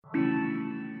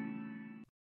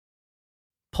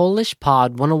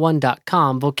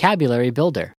PolishPod101.com Vocabulary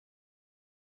Builder.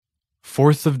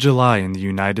 4th of July in the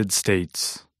United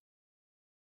States.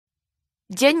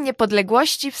 Dzień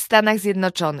Niepodległości w Stanach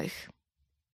Zjednoczonych.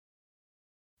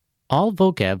 All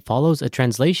vocab follows a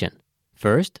translation.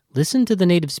 First, listen to the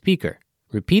native speaker.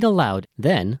 Repeat aloud,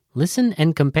 then listen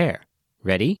and compare.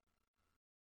 Ready?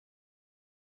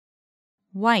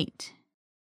 White,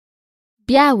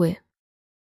 Biały.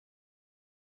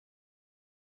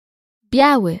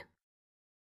 Biały.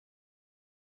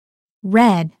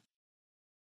 red,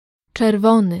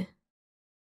 Czerwony.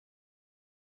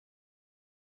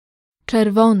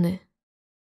 Czerwony.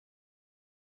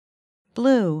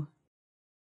 blue,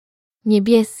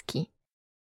 Niebieski.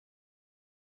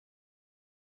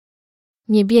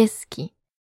 Niebieski.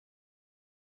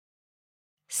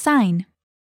 sign,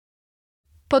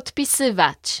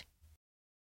 Podpisywać.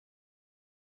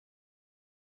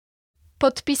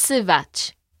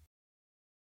 Podpisywać.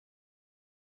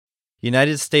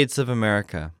 United States of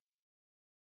America.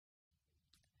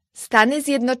 Stany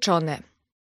Zjednoczone.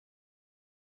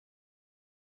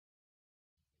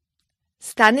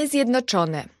 Stany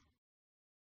Zjednoczone.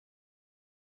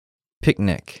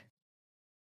 Picnic.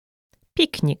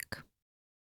 Piknik.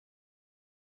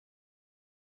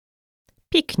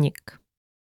 Piknik.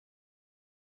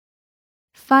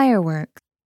 fireworks,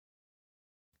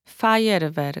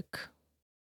 Fajerwerk.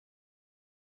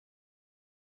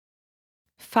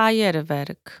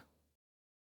 Fajerwerk.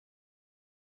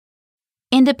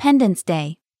 Independence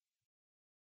Day,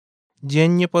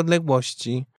 Dzień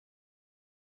Niepodległości.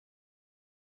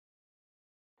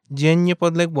 Dzień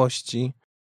Niepodległości.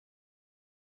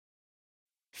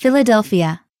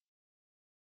 Philadelphia,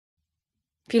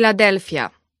 Filadelfia.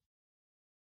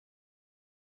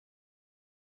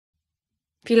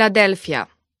 Filadelfia.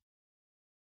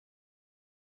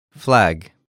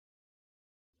 Flag.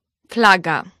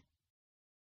 Flaga.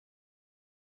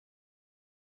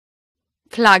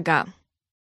 Flaga.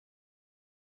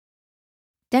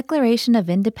 Declaration of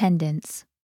Independence,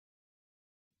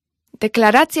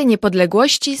 Deklaracja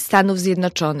Niepodległości Stanów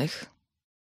Zjednoczonych.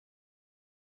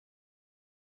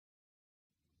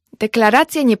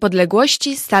 Deklaracja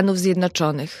Niepodległości Stanów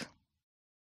Zjednoczonych.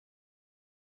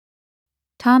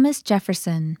 Thomas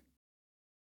Jefferson,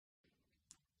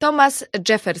 Thomas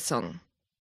Jefferson.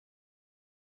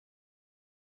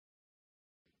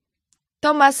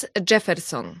 Thomas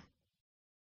Jefferson.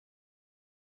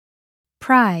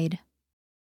 pride,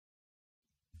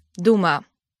 Duma.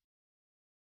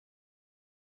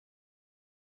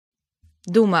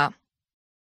 Duma.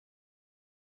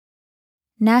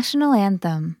 national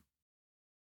anthem,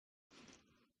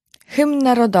 Hymn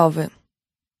narodowy.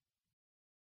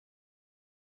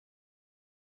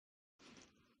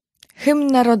 Hymn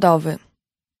narodowy.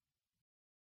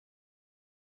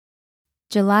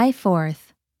 July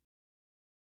 4th,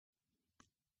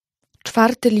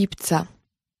 4 lipca.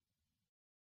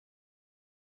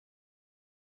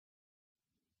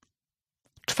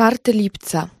 4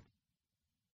 lipca.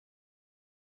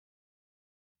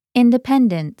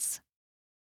 Independence,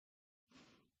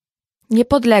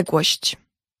 Niepodległość.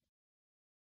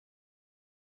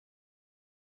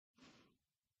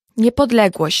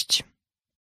 Niepodległość.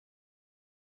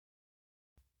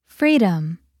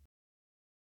 freedom,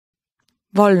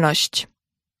 Wolność.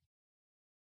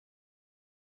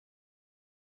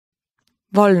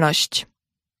 Wolność.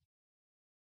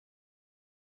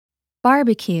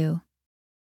 barbecue,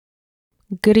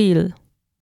 Grill.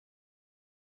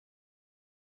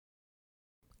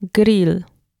 Grill.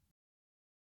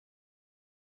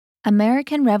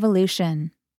 American Revolution,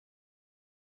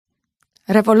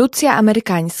 Rewolucja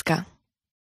amerykańska.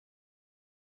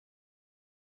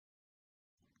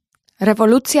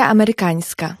 Rewolucja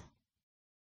amerykańska.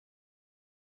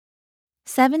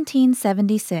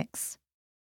 1776,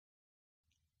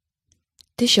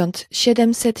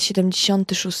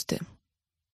 1776.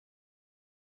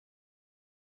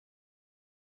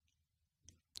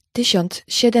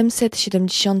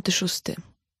 1776.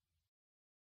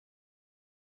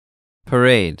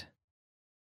 Parade.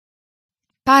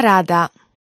 Parada.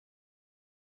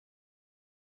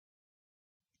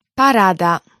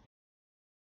 Parada.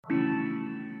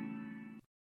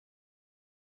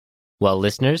 Well,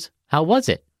 listeners, how was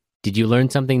it? Did you learn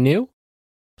something new?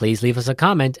 Please leave us a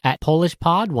comment at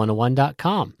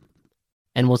PolishPod101.com.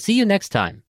 And we'll see you next time.